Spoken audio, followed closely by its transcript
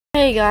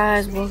Hey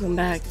guys, welcome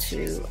back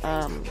to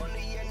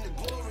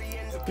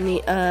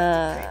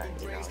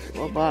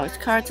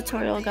Roblox Car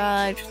Tutorial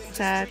guide,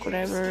 attack,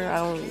 whatever, I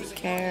don't really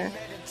care.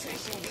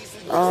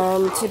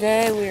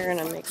 Today we're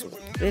gonna make some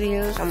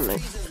videos. I'm gonna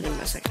put in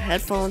my second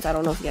headphones. I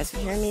don't know if you guys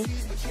can hear me.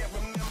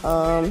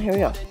 Here we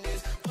go.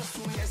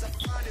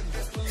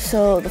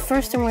 So the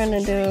first thing we're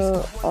gonna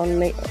do on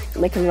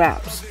making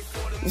raps.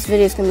 This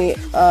video is gonna be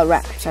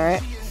raps,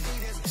 alright?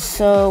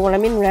 So when I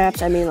mean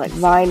raps, I mean like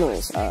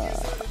vinyls.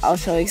 I'll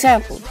show you an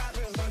example.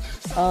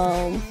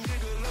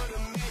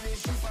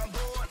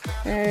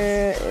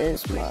 Here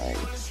is my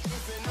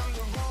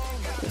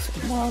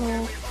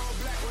model.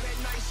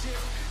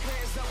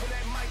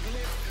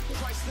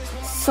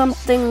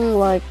 Something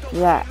like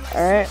that,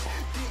 alright?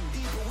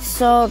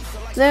 So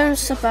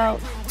there's about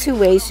 2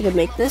 ways you can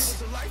make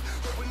this.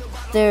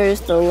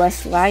 There's the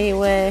less laggy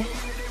way,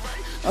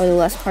 or the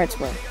less parts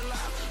way.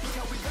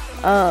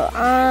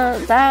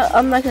 That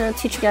I'm not gonna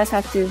teach you guys how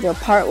to do the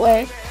part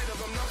way,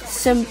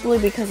 simply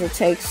because it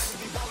takes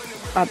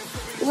a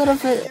little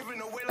bit.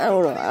 I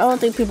don't know. I don't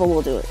think people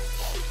will do it.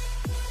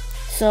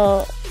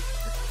 So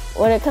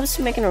when it comes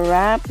to making a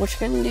wrap, what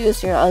you're gonna do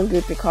is you're gonna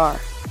ungroup your car.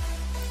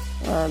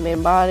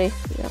 Main body.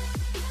 Yep.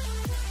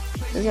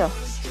 There you go.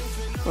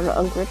 We're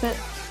gonna ungroup it.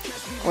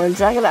 We're gonna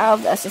drag it out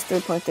of the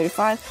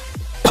SS3.35.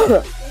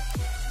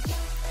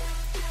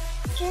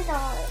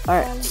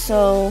 Alright,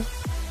 so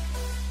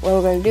what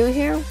we're gonna do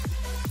here,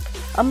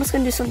 I'm just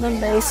gonna do something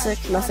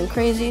basic, nothing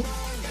crazy.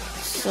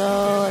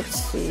 So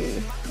let's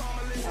see.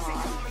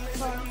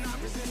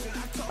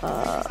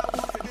 I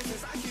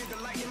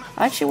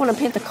actually want to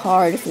paint the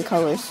car different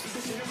colors,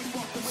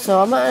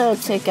 so I'm gonna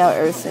take out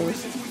everything.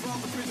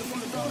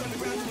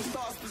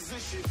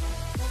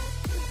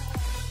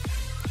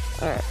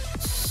 Alright,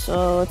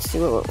 so let's see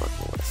what we're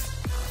working with.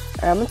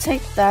 Alright, I'm gonna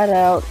take that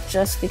out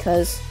just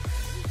because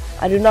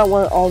I do not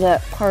want all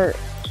that part.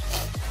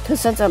 Because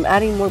since I'm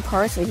adding more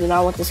parts, I do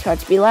not want this car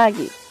to be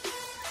laggy.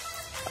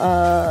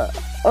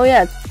 Oh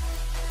yeah,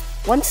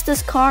 once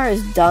this car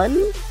is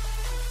done,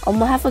 I'm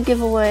gonna have a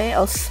giveaway,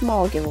 a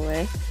small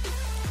giveaway.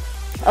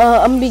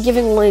 I'm gonna be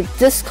giving away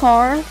this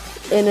car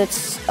in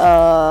its,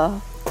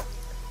 oh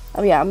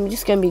yeah, I'm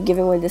just gonna be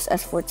giving away this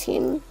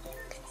S14.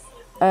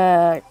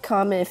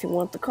 Comment if you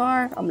want the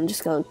car. I'm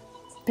just gonna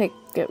pick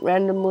it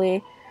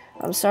randomly.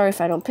 I'm sorry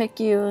if I don't pick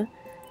you.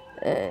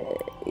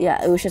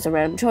 Yeah, it was just a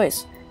random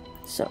choice.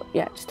 So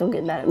yeah, just don't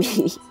get mad at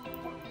me.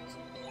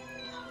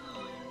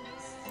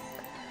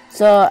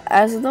 So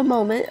as of the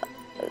moment,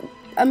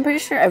 I'm pretty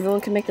sure everyone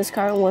can make this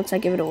car once I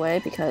give it away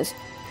because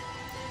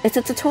it's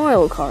a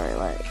tutorial car,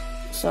 like.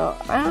 So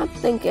I don't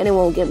think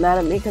anyone will get mad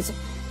at me because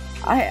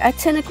I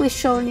technically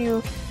shown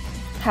you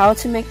how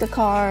to make the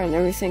car and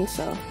everything.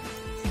 So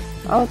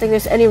I don't think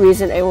there's any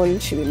reason anyone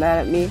should be mad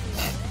at me.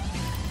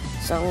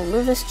 So we'll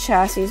move this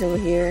chassis over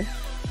here.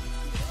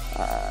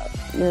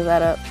 Move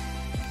that up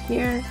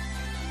here.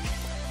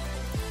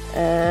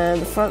 And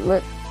the front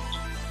lip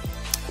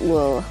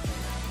will,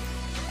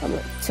 I'm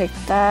gonna take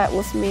that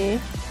with me.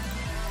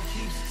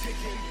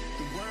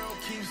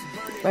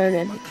 Burn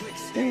it.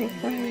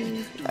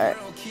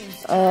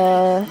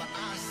 Alright.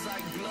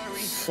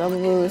 So I'm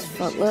gonna move this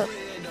front lip.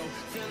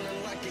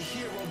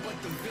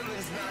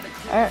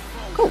 Alright,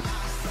 cool.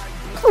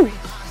 Cool.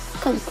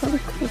 Cool, cool,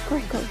 cool,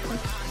 cool, cool, cool.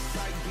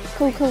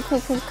 Cool, cool,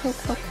 cool, cool, cool,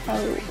 cool, cool. I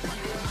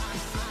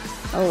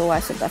don't know why I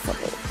said that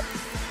front lip.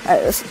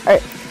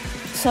 Alright.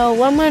 So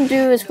what I'm gonna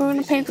do is we're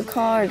gonna paint the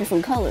car a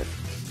different color.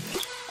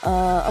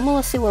 I'm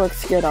gonna see what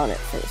looks good on it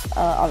first.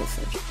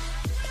 Obviously.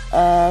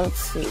 Let's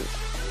see.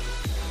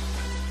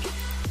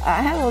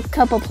 I have a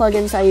couple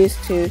plugins I use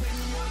to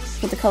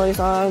put the colors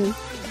on.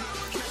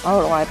 I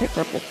don't know why I picked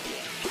purple.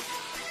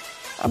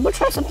 I'm gonna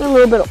try something a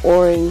little bit of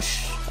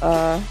orange.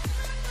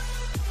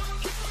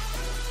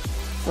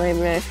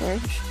 Flame red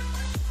orange.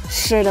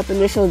 Straight up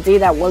initial D,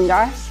 that one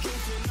guy.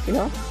 You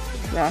know?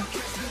 Nah.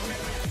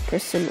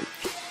 Persimmon.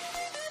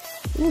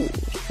 Ooh,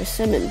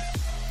 persimmon.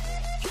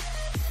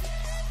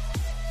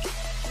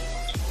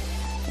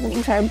 I'm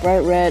gonna try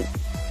bright red,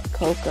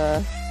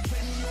 coca.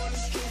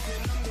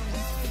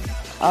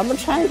 I'm gonna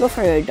try to go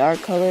for a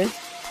dark color.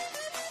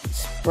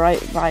 It's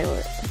bright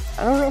violet.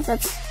 I don't know if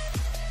that's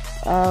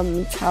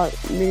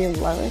medium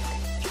lilac.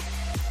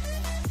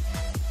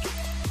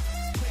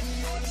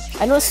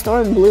 I know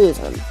storm blue is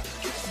on.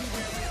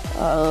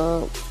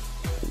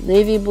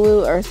 Navy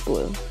blue, earth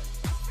blue.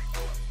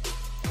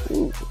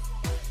 Ooh.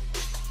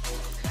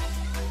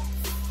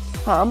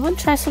 I'm gonna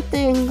try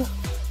something.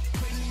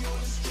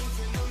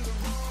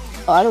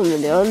 Oh, I don't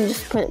know. I'm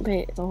just paint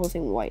the whole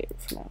thing white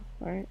for now.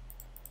 Alright?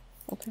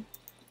 Okay.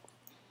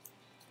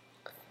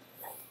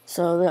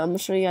 So I'm gonna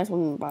show you guys what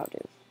I'm about to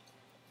do.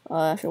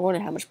 If you're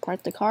wondering how much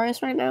part the car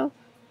is right now,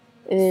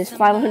 it is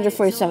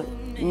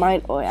 547.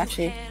 Mine, oh,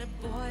 actually,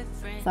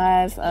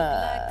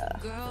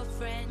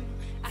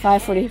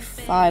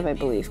 545, I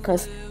believe,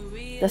 because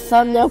the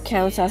thumbnail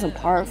counts as a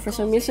part for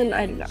some reason.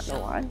 I do not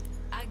know why.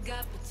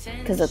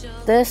 Because of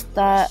this,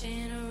 that,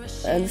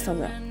 and this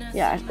thumbnail.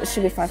 Yeah, it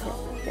should be 5.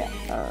 Yeah.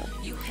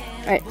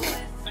 Alright.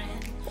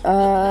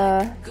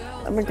 I'm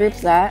gonna group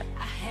that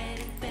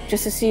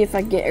just to see if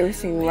I get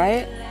everything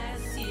right.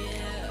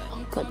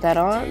 Put that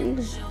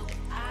on.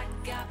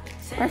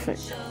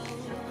 Perfect.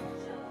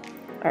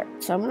 Alright,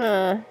 so I'm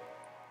gonna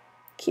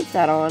keep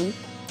that on.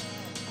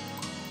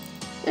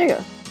 There you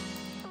go.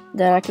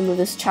 Then I can move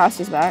this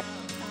chassis back.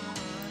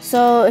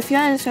 So if you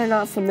guys are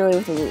not familiar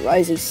with the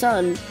rising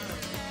sun,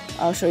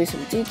 I'll show you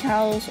some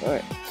decals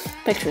or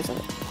pictures of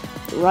it.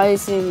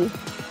 Rising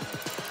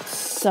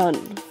sun.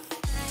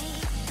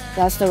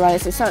 That's the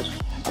rising sun.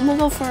 I'm gonna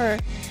go for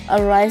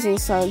a rising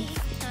sun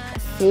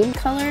theme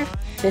color,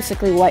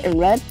 basically white and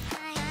red.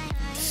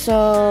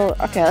 So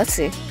okay, let's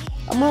see.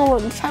 I'm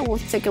gonna try to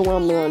think of what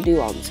I'm gonna do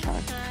on this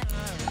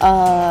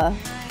car.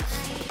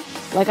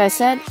 Like I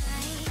said,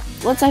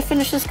 once I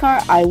finish this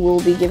car, I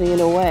will be giving it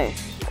away.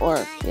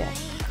 Or yeah,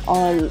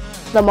 on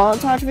the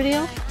montage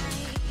video.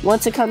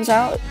 Once it comes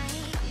out,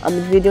 I'm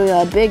gonna be doing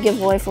a big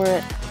giveaway for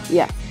it.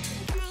 Yeah.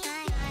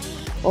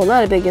 Well,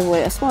 not a big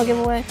giveaway, a small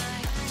giveaway.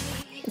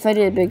 If I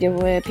did a big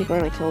giveaway, people are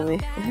gonna kill me.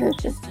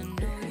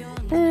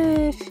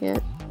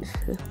 Shit.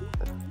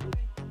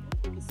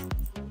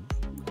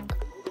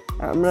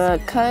 I'm gonna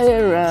cut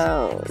it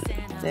around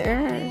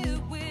there.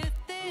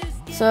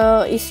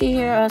 So you see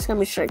here, it's gonna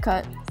be straight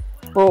cut.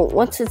 But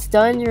once it's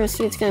done, you're gonna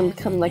see it's gonna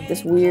become like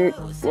this weird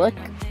look.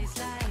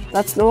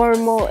 That's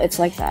normal. It's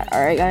like that.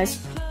 All right, guys.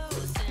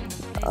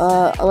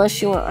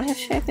 Unless you want,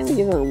 actually, I can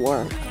give it a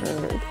work.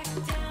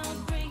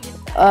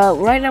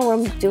 Right now, what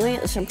I'm doing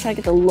is I'm trying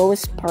to get the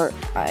lowest part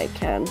I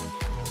can.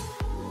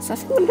 So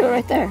that's what I'm doing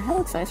right there. That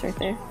looks nice right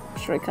there.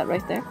 Straight cut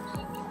right there.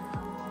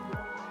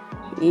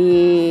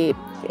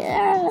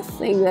 Yeah, I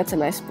think that's a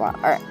nice spot.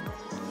 All right.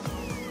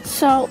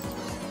 So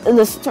in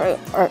this tutorial,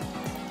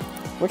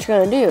 what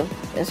you're gonna do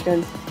is you're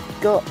gonna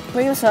go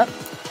bring this up,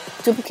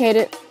 duplicate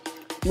it,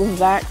 move it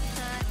back.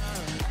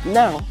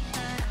 Now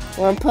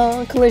we're gonna put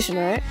on collision,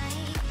 alright?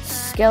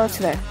 Scale it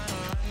to there.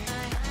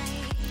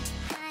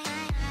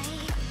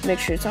 Make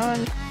sure it's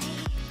on.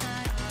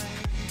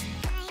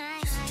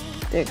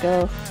 There you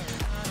go.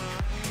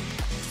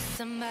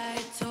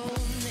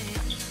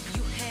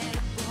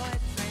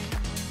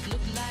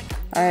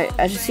 Alright,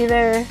 as you see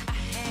there,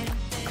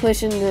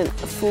 collision didn't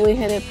fully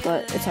hit it,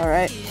 but it's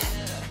alright.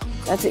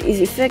 That's an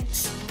easy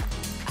fix.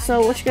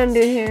 So what you're gonna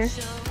do here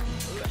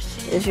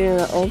is you're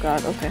gonna, oh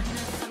god, okay.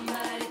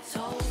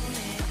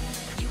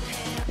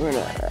 We're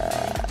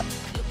gonna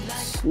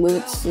move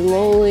it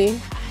slowly.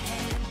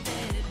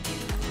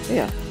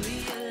 Yeah.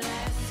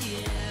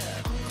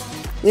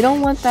 We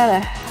don't want that to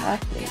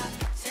happen.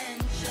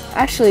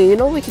 Actually, you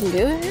know what we can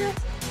do here?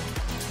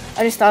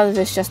 I just thought of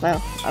this just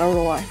now. I don't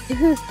know why.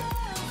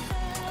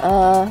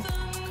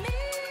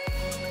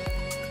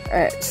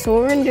 Alright, so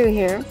what we're gonna do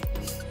here,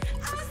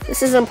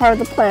 this isn't part of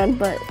the plan,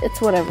 but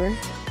it's whatever.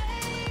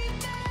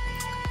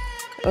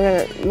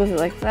 We're gonna move it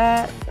like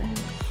that.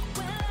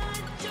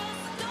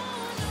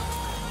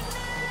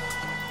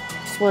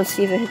 Just want to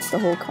see if it hits the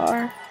whole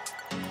car.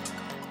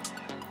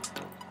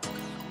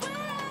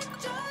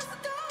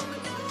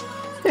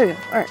 There we go.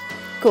 Alright,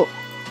 cool.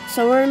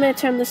 So we're gonna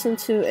turn this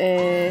into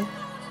a...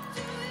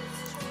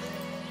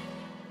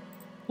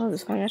 Oh,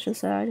 this car actually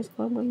said I just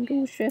want to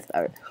do shift.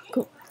 Alright,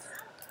 cool.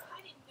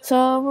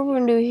 So what we're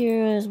gonna do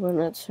here is we're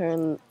gonna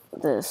turn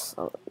this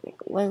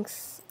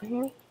length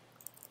here.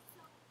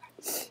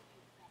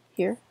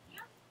 Here.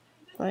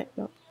 Right,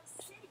 no.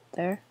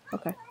 There.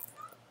 Okay.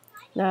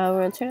 Now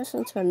we're gonna turn this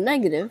into a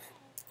negative.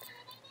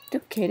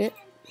 Duplicate it.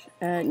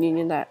 And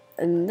union that.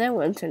 And then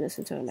we're gonna turn this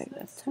into a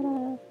negative.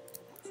 Ta-da!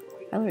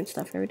 I learn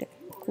stuff every day.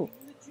 Cool.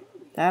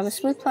 Now I have a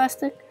smooth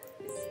plastic.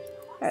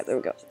 Alright, there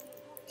we go.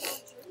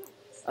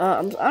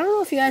 I don't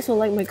know if you guys will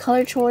like my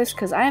color choice,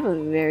 because I have a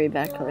very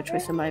bad color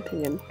choice in my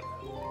opinion.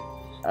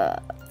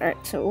 Alright,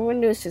 so what we're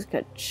gonna do is just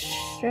cut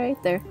straight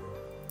there.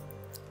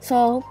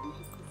 So,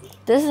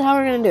 this is how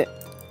we're gonna do it.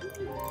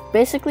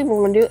 Basically, what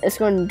we're gonna do is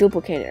we're gonna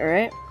duplicate it,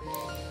 alright?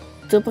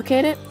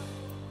 Duplicate it,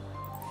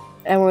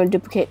 and we're gonna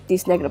duplicate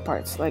these negative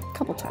parts, like a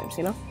couple times,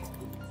 you know?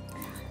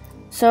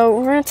 So,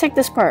 we're gonna take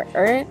this part,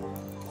 alright?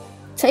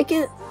 Take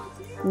it.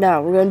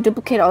 Now, we're gonna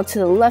duplicate it onto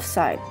the left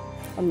side.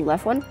 On the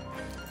left one.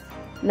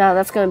 Now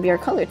that's going to be our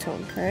color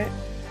tone, alright?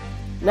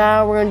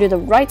 Now we're going to do the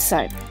right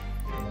side.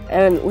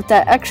 And with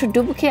that extra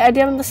duplicate I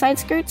did on the side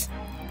skirts,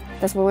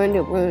 that's what we're going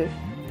to do. We're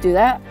going to do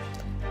that.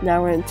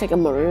 Now we're going to take a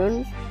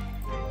maroon.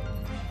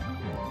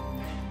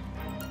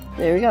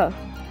 There we go.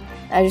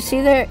 As you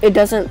see there, it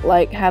doesn't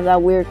like have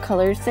that weird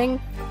color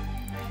thing.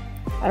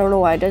 I don't know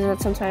why it does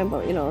that sometimes,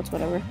 but you know, it's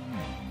whatever.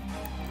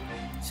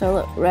 So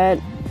look,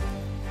 red,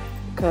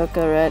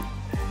 cocoa red.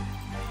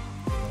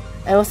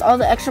 And with all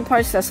the extra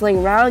parts that's laying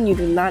around, you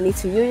do not need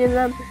to union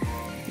them.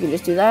 You can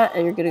just do that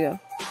and you're good to go.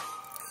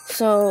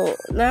 So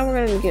now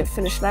we're gonna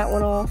finish that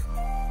one off.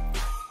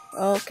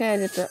 Okay, I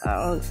did the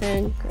wrong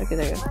thing. Okay,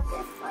 there you go.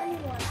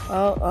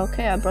 Oh,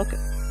 okay, I broke it.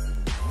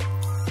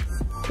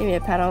 Give me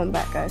a pat on the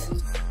back, guys.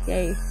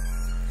 Yay.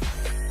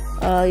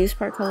 Use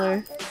part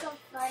color.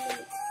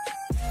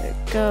 There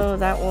we go,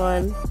 that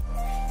one.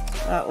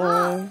 That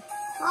one.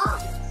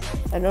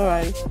 I know,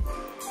 right?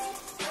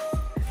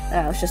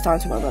 I was just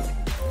talking to my brother.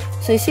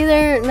 So you see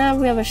there, now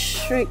we have a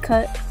straight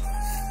cut.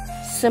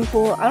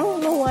 Simple. I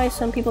don't know why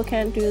some people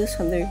can't do this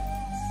on their...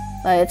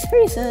 it's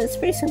pretty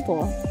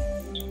simple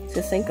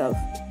to think of.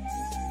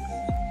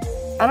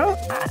 I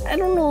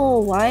don't know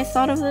why I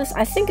thought of this.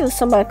 I think it was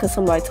somebody, because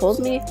somebody told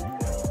me.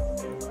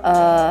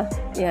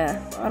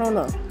 Yeah, I don't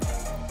know.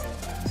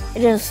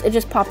 It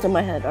just popped in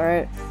my head,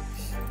 alright?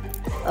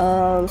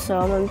 So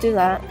I'm gonna do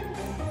that.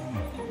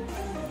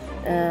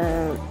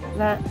 And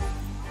that.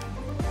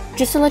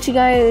 Just to let you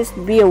guys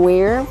be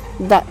aware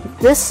that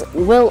this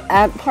will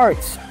add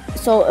parts.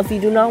 So if you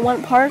do not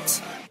want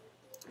parts,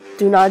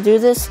 do not do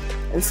this.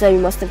 Instead, you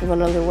must think of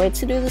another way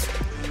to do this.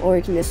 Or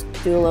you can just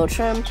do a little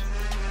trim.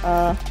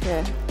 Yeah.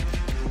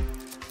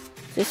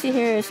 So you see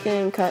here, it's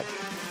getting cut.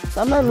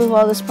 So I'm gonna move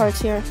all these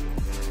parts here.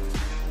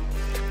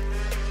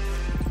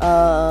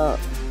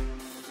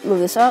 Move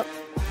this up.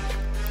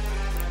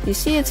 You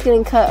see it's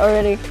getting cut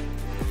already.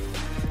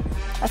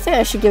 I think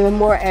I should give it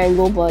more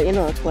angle, but you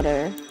know, it's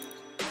whatever.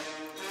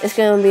 It's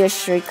gonna be a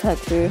straight cut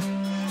through.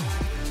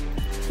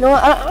 No,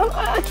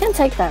 I can't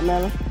take that,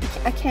 man.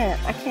 I can't.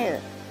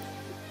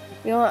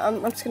 You know what,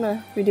 I'm just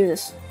gonna redo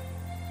this.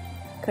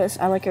 Because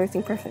I like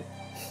everything perfect.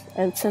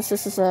 And since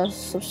this is a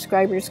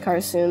subscriber's car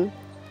soon,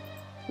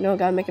 you know,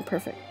 gotta make it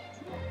perfect.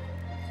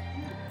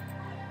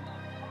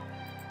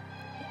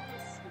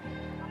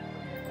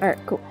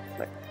 Alright, cool.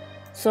 Right.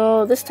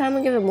 So this time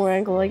I'll give it more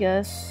angle, I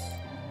guess.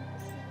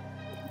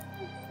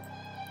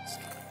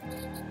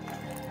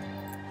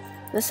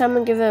 This time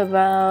I'll give it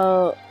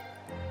about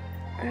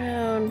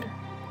around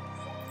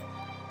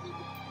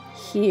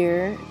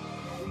here.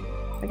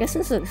 I guess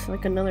this is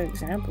like another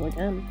example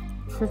again.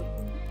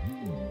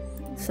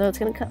 So it's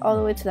gonna cut all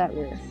the way to that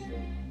rear.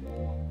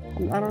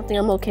 I don't think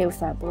I'm okay with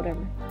that, but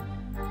whatever.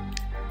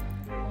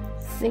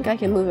 I think I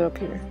can move it up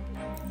here.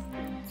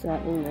 Is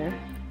that in there?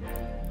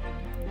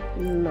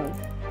 No.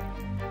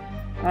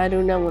 I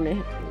do not want to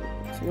hit.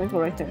 So I'm gonna go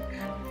right there.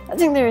 I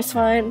think there is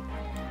fine.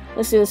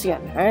 Let's do this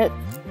again, alright?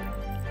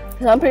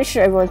 So I'm pretty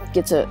sure everyone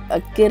gets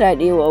a good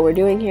idea what we're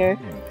doing here.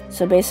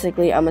 So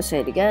basically, I'm gonna say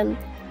it again.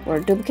 We're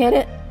gonna duplicate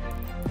it.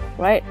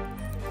 Right?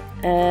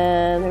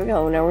 And there we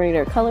go. Now we're gonna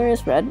get our color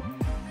is red.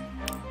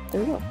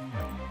 There we go.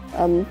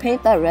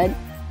 Paint that red.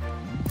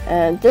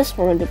 And this,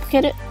 we're gonna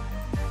duplicate it.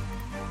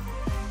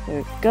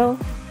 There we go.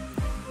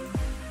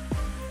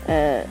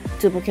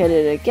 Duplicate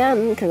it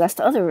again, because that's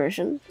the other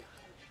version.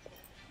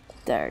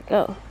 There we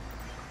go.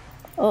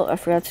 Oh, I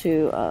forgot to,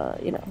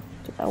 you know,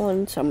 do that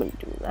one, so I'm gonna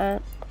do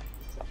that.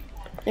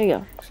 There you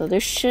go. So there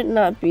should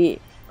not be,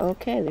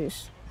 okay,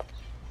 there's,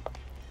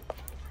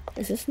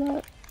 is this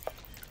not?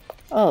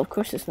 Oh, of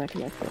course it's not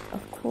connected.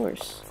 Of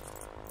course.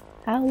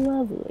 How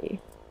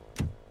lovely.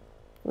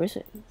 Where is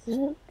it? Is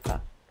it?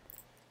 Ah.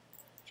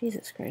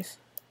 Jesus Christ.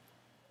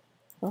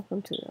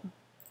 Welcome to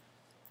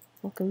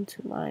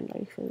my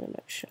life in a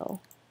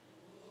nutshell.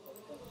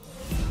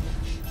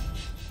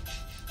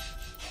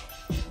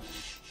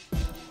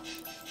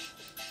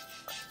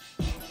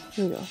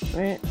 Here we go,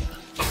 right?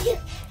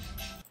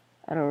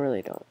 I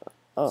don't know.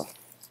 Oh.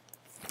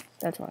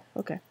 That's why.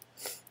 Okay.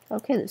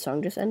 Okay, the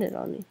song just ended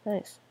on me.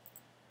 Nice.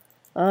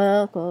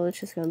 Well, it's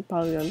just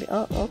probably gonna be.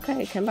 Oh,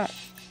 okay, came back.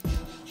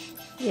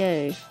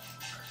 Yay.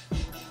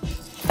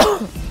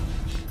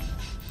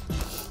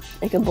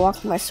 I can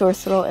block my sore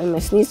throat and my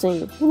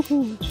sneezing.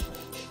 Woohoo!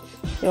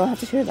 You don't have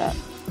to hear that.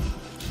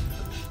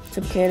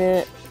 Duplicate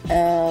it.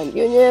 And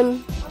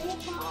union.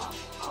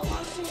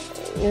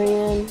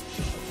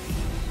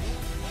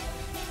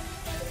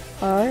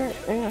 Alright,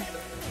 yeah.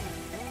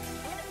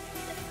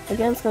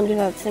 Again, it's gonna do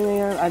that thing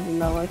again. I do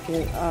not like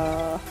it.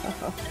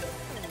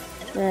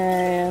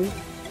 And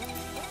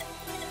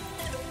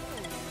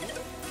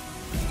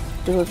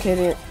duplicate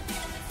it.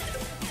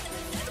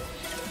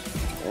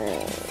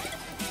 And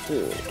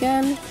do it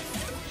again.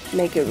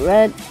 Make it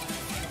red.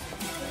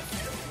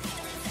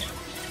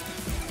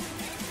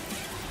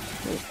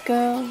 There we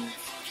go.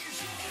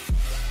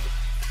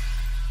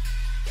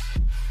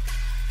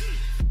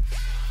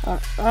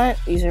 Alright,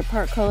 use our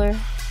part color.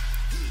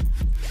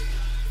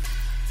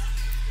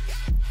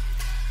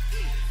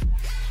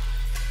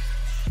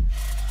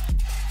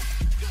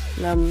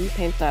 Now I'm gonna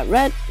paint that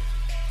red.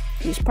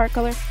 Use part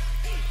color.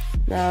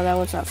 Now that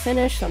one's not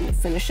finished, so I'm gonna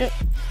finish it.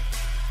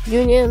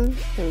 Union.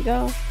 There we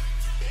go.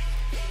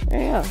 There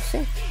you go.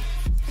 See.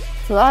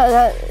 So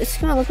that it's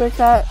gonna look like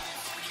that.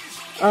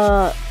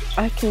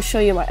 I can show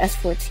you my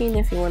S14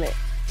 if you want it.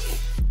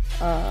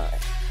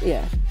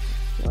 Yeah.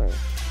 There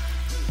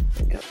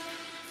we go.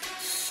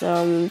 So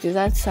I'm gonna do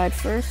that side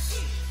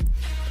first,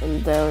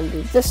 and then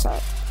do this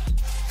side.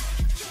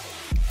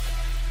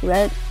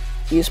 Red.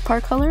 Use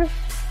part color.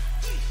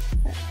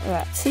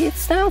 Alright, see,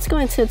 now it's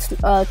going to its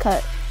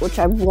cut, which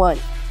I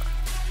want.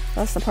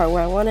 That's the part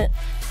where I want it.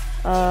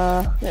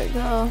 There we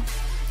go.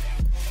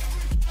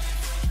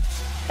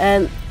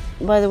 And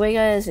by the way,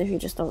 guys, if you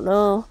just don't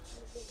know,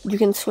 you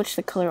can switch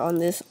the color on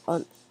this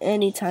on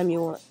any time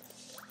you want.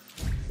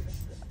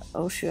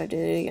 Oh shoot, I did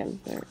it again.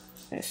 There,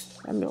 nice.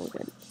 I'm doing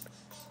good.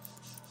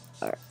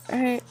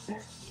 Alright.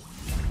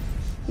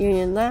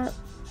 Union that.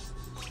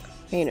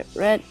 Paint it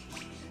red.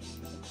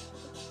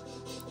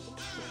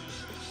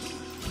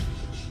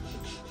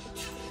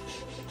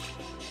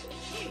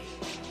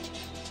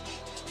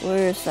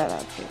 Where is that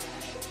actually?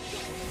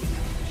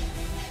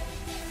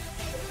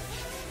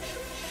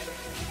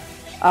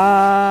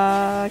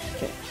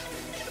 Okay.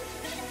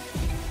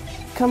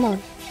 Come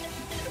on.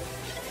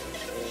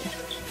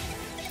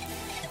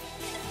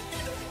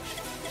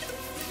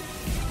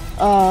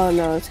 Oh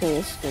no, it's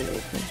gonna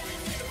be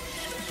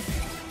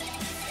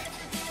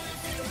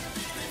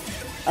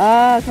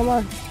come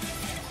on.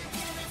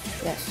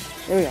 Yes,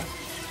 there we go.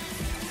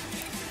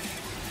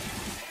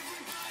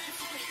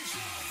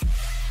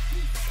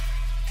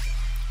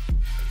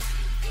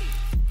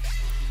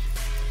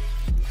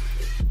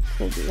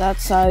 Gonna do that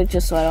side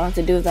just so I don't have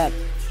to do that.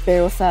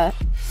 Bear with that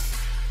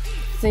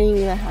thing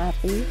that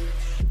happened.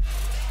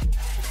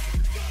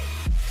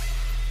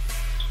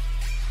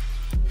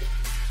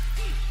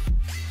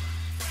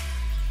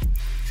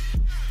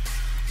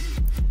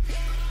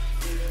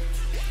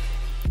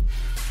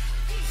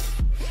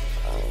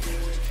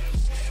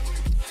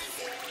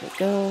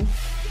 Go.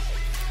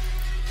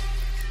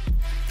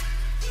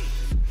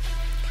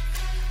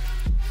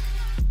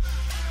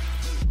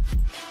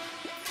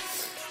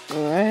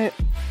 Alright.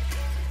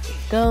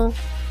 Go.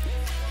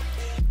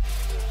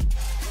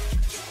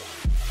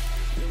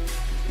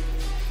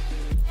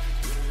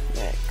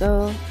 There it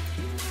go.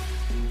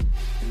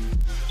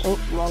 Oh,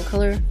 wrong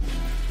color. There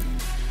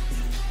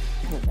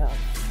we go.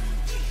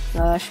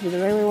 Now that should be the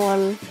regular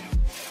one.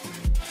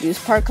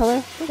 Use part color.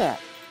 Look at that.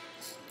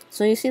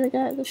 So you see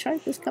the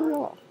shark is coming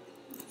along.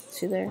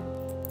 See there?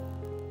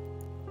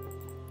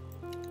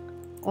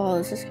 Oh,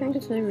 is this going to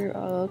the rear?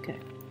 Oh, okay.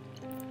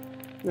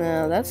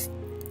 Now that's.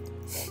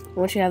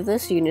 Once you have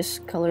this, you can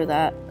just color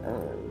that.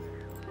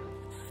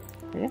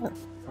 Yeah.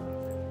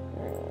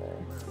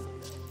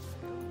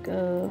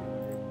 Go.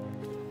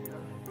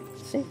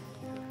 See?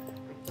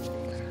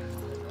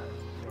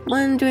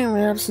 When doing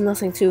ramps,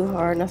 nothing too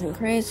hard, nothing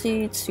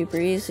crazy. It's super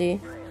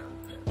easy.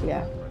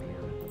 Yeah.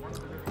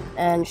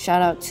 And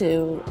shout out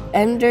to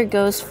Ender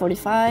Ghost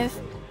 45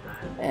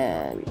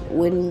 and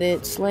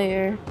Winded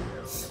Slayer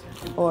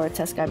or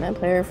Test Guy Man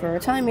Player for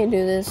telling me to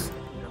do this.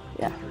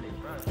 Yeah.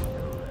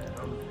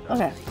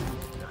 Okay.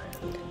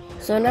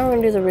 So now we're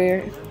gonna do the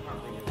rear.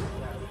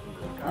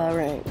 We're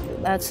gonna do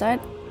that side.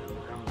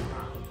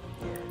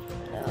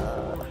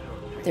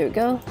 There we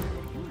go.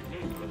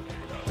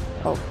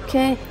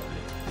 Okay.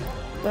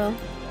 Go.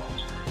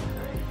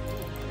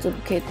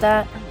 Duplicate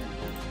that.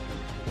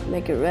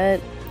 Make it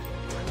red.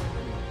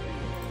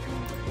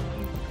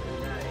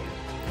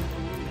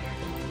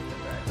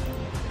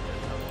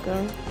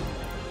 Go.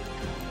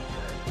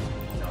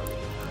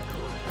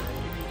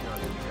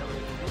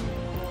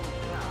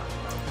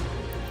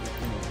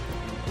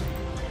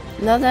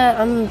 Now that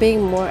I'm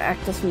being more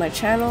active in my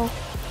channel,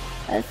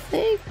 I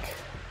think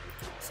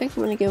I'm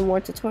gonna give more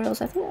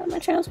tutorials. I think my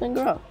channel's gonna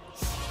grow.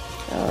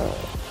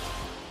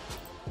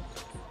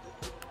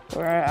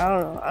 Or I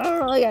don't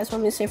know what you guys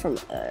want me to say from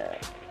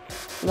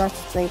not to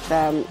think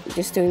that I'm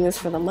just doing this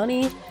for the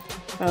money.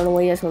 I don't know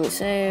what you guys want me to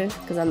say,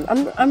 because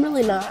I'm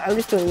really not. I'm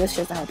just doing this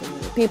just to help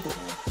other people.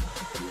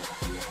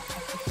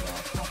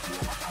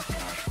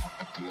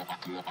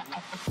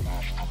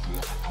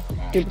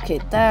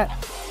 Duplicate that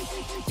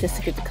just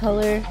to get the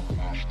color.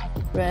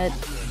 Red,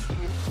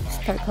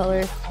 start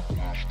color.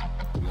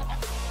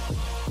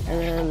 And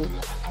then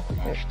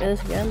there it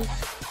is again.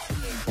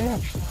 Yeah.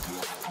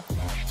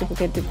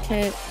 Duplicate.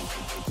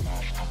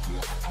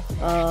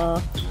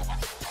 There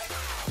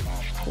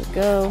we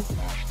go.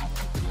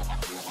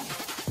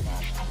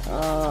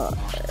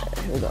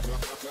 Here we go.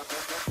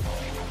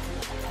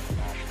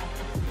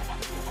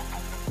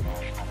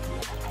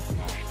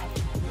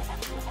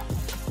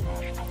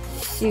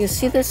 So you can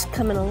see this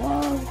coming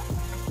along.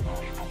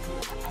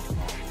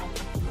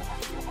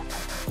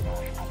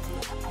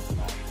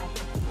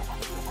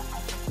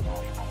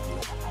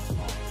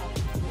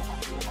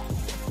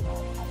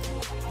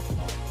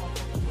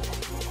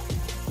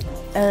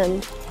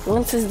 And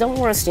once it's done,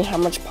 we'll see how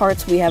much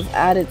parts we have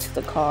added to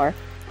the car.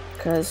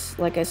 Because,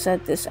 like I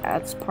said, this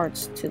adds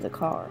parts to the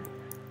car,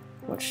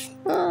 which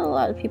a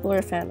lot of people are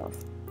a fan of.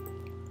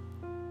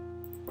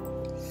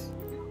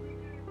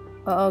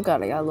 Oh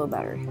god, I got a low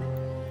battery.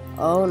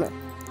 Oh no.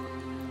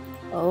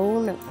 Oh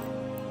no.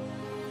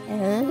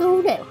 Oh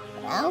no.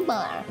 Oh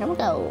boy, here we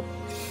go.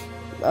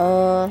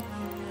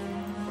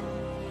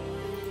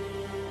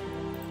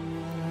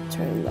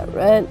 Turn that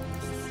red.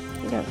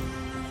 Okay.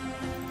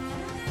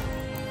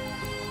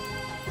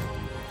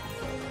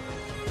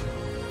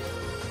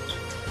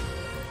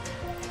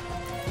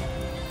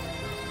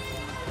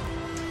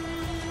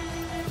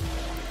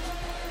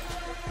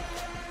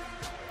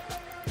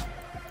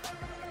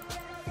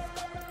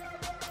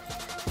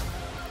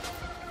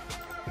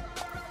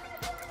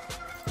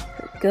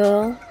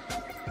 Go.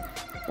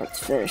 Let's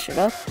finish it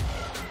up.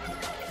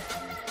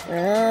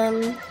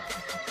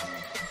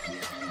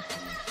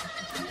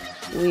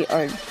 We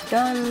are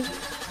done.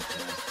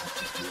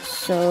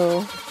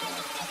 So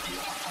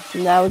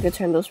now we can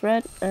turn those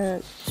red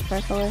and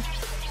spray color.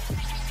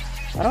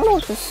 I don't know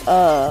what this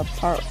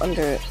part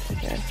under it.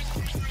 Okay.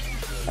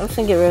 I'm just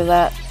gonna get rid of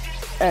that.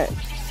 Alright.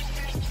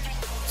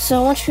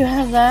 So once you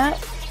have that,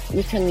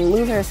 you can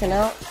move everything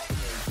out.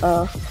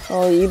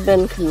 Well, you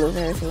can move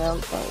everything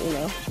out, but you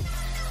know,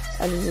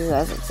 I just use it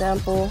as an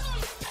example.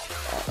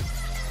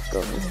 Go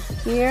over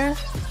here.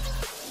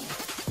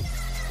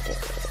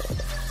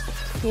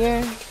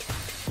 Here.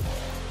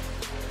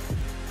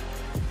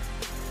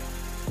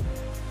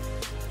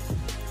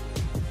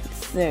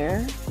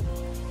 There.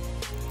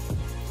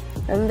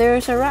 And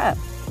there's a wrap.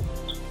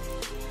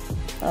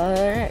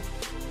 Alright.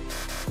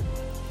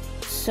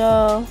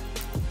 So,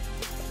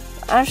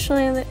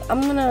 actually,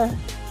 I'm gonna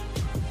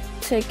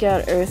take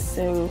out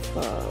everything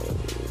from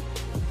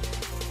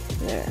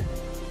there.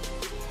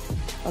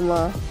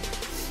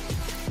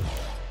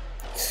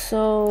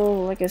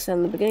 So, like I said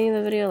in the beginning of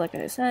the video, like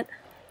I said,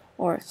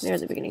 or near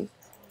the beginning,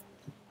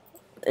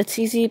 it's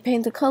easy to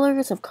paint the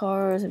colors of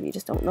cars if you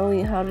just don't know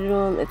how to do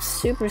them. It's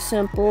super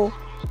simple.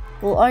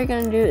 Well, all you're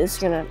gonna do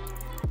is you're gonna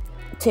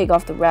take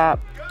off the wrap.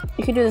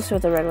 You can do this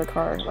with a regular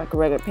car, like a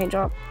regular paint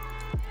job.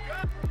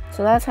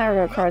 So that's how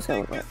your car is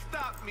gonna look like.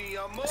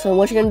 So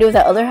what you're gonna do with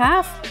that other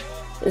half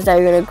is that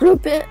you're gonna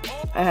group it.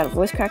 I had a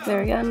voice crack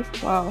there again.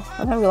 Wow,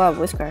 I'm having a lot of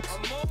voice cracks.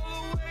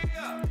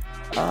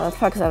 That's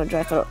probably because I have a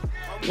dry throat.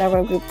 Now we're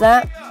gonna group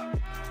that.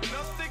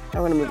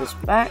 I'm gonna move this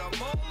back.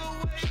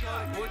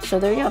 So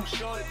there you go.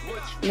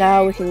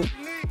 Now we can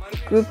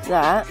group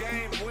that.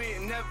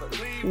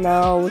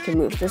 Now we can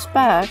move this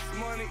back.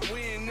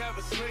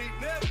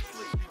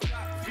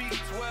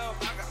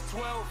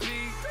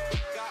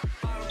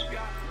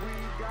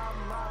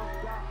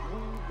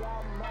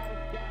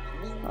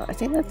 I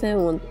think that's the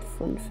one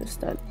fist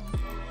done.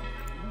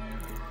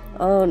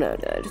 Oh no,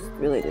 did I just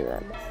really do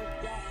that?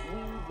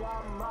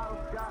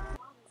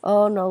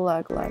 Oh no,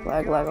 lag. There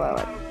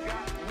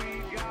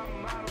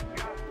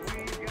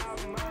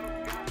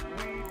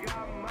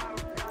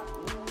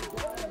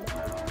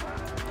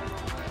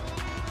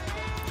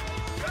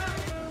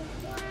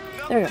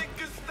we go.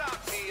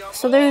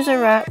 So there's a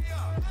wrap.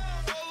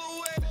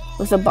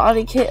 With a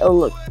body kit, it'll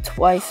look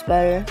twice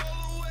better.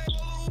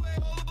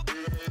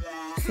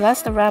 So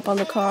that's the wrap on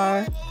the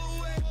car.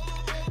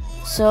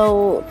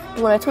 So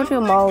when I told you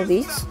to model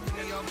these,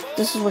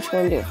 this is what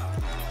you're gonna do.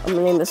 I'm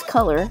gonna name this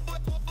color.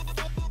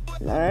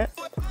 Alright.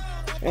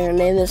 You're gonna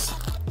name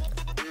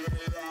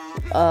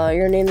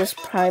this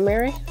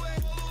primary.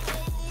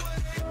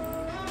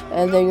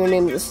 And then you're gonna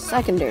name this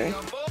secondary.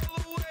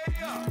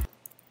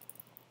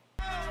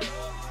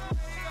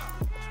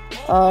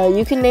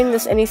 You can name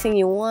this anything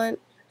you want.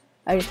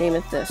 I just name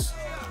it this.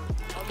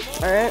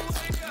 Alright.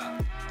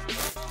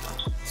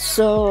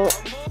 So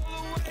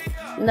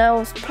now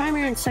with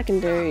primary and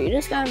secondary, you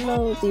just gotta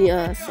know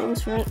the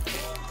things for it.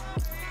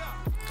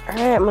 Alright,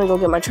 I'm gonna go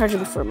get my charger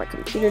before my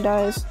computer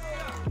dies.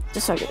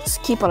 Just so I can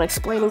keep on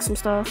explaining some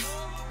stuff.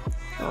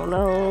 Oh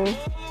no.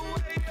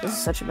 This is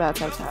such a bad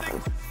time to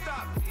happen.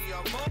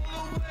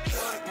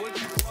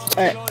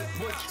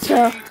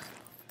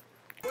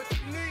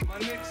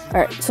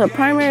 Alright, so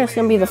primary is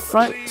gonna be the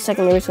front,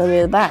 secondary is gonna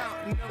be the back.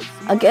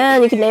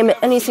 Again, you can name it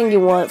anything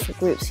you want for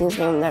groups. You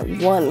can name that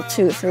 1,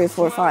 2, 3,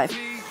 4, 5.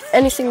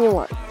 Anything you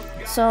want.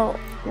 So,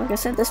 like I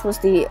said, this was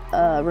the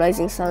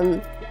Rising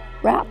Sun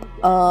wrap.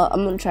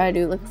 I'm gonna try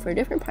to look for a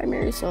different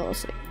primary, so I'll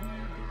see.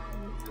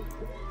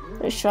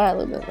 Let's try a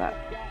little bit of that.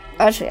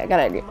 Actually, I got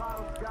an idea.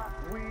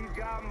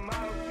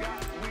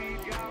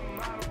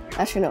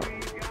 Actually, no.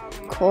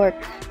 Cork.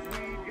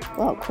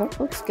 Wow, cork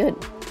looks good.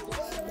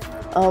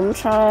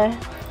 Try.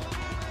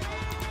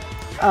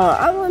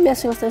 I'm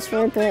messing with this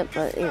for a bit,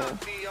 but you know.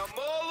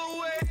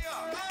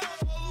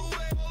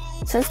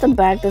 Since the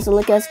back doesn't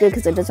look as good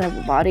because it doesn't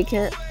have a body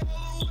kit.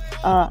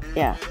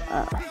 Yeah.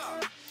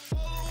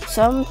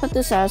 So I'm gonna put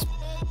this as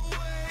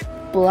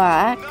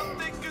black.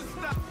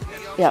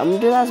 Yeah, I'm gonna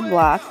do that as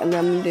black, and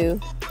then I'm gonna do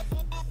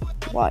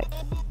white.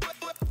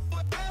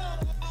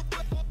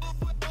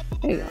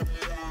 There you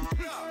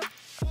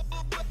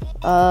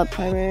go.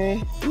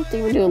 Primary. I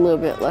think we do a little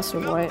bit lesser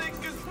white.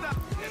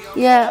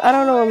 Yeah, I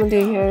don't know what I'm gonna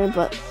do here,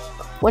 but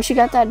once you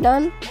got that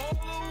done,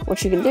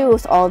 what you can do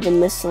with all the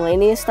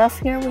miscellaneous stuff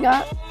here we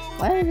got.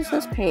 Why is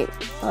this paint?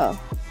 Oh,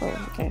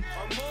 okay.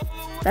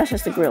 That's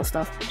just the grill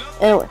stuff.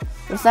 Anyway,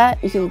 with that,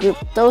 you can group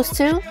those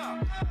two.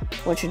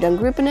 Once you're done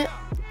grouping it,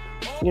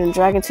 you're gonna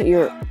drag into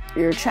your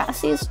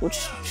chassis,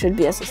 which should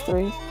be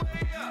SS3,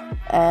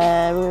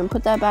 and we're gonna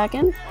put that back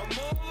in.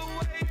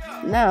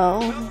 Now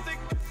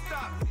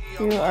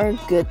you are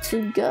good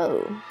to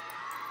go.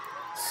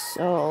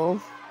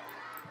 So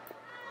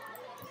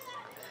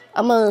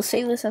I'm gonna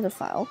save this as a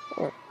file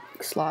or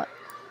slot,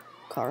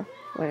 car,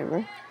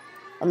 whatever.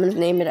 I'm gonna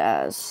name it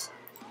as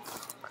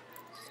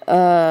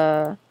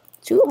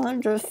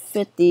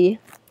 250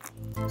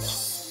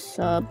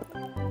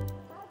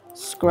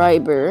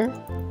 subscriber.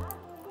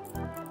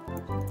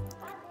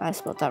 I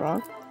spelled that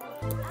wrong.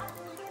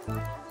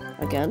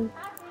 Again.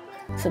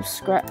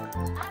 Subscribe.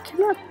 I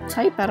cannot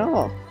type at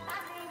all.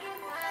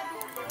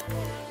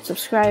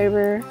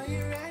 Subscriber.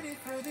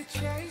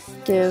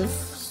 Give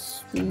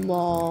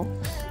small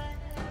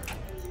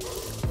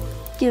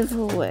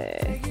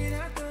giveaway.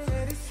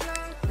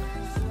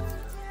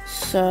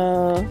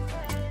 So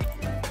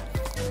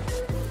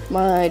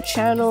my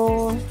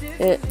channel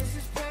hit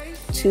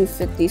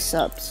 250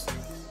 subs.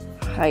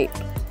 Hype.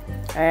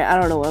 Alright, I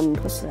don't know what I'm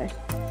supposed to say.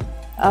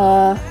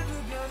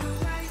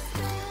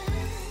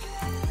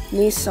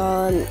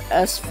 Nissan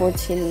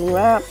S14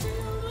 wrap.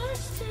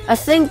 I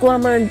think what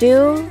I'm gonna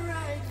do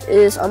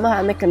is I'm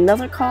gonna make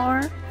another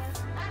car.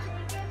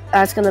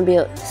 It's gonna be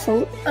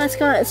it's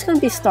gonna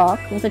be stock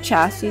with a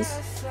chassis,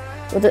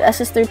 with the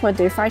SS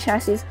 3.35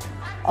 chassis.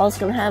 All it's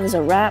gonna have is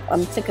a wrap.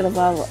 I'm thinking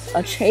about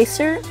a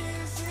chaser.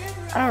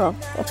 I don't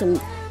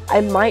know.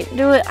 I might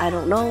do it. I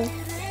don't know.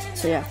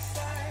 So yeah.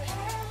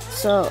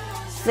 So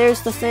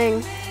there's the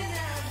thing.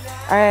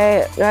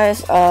 Alright,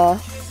 guys.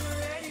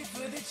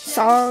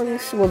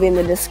 Songs will be in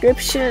the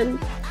description.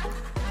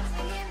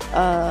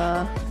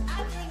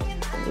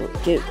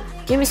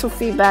 Give me some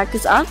feedback,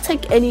 because I'll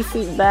take any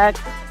feedback,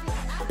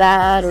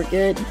 bad or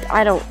good.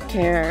 I don't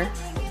care.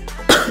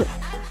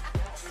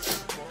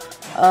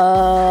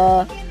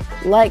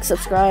 Like,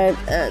 subscribe,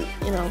 and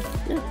yeah.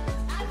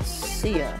 See ya.